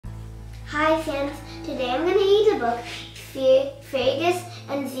Hi fans, today I'm going to read the book Fergus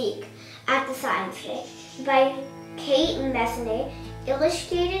and Zeke at the Science Fair by Kate Messner,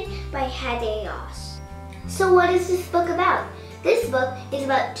 illustrated by Heather Ross. So what is this book about? This book is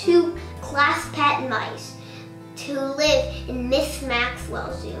about two class pet mice who live in Miss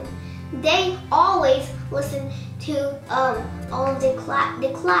Maxwell's room. They always listen to all of the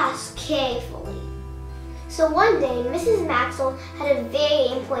class carefully. So one day, Mrs. Maxwell had a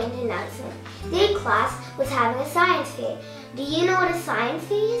very important announcement. Their class was having a science fair. Do you know what a science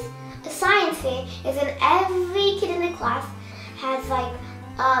fair is? A science fair is when every kid in the class has like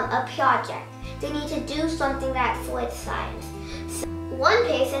a project. They need to do something that's for science. So one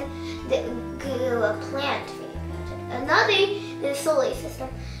person grew a plant for the project. Another the solar system.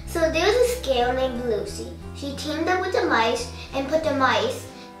 So there was a squirrel named Lucy. She teamed up with the mice and put the mice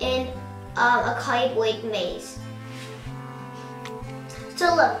in a cardboard maze.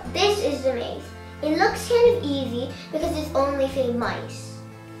 So look, this is the maze. It looks kind of easy because it's only for mice.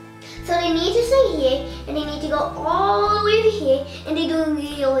 So they need to stay here and they need to go all the way over here, and they're doing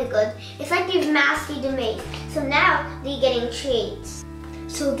really good. It's like they've mastered the maze. So now they're getting treats.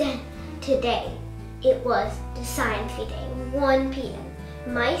 So then, today, it was the science fair day, 1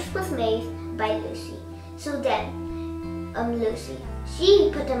 p.m. Mice was made by Lucy. So then, Lucy, she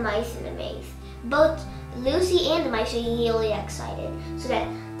put the mice in the maze. Both Lucy and the mice are really excited. So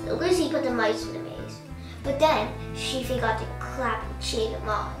then Lucy put the mice in the maze. But then she forgot to clap and cheer them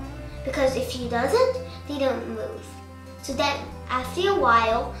on. Because if she doesn't, they don't move. So then after a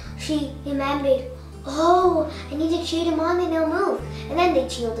while, she remembered, oh, I need to cheer them on and they'll move. And then they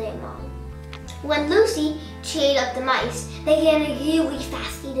cheered them on. When Lucy cheered up the mice, they ran really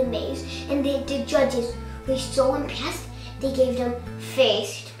fast through the maze. And the judges were so impressed, they gave them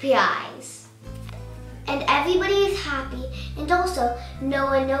first prize. And everybody is happy, and also no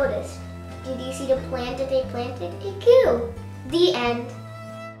one noticed. Did you see the plant that they planted? It grew. The end.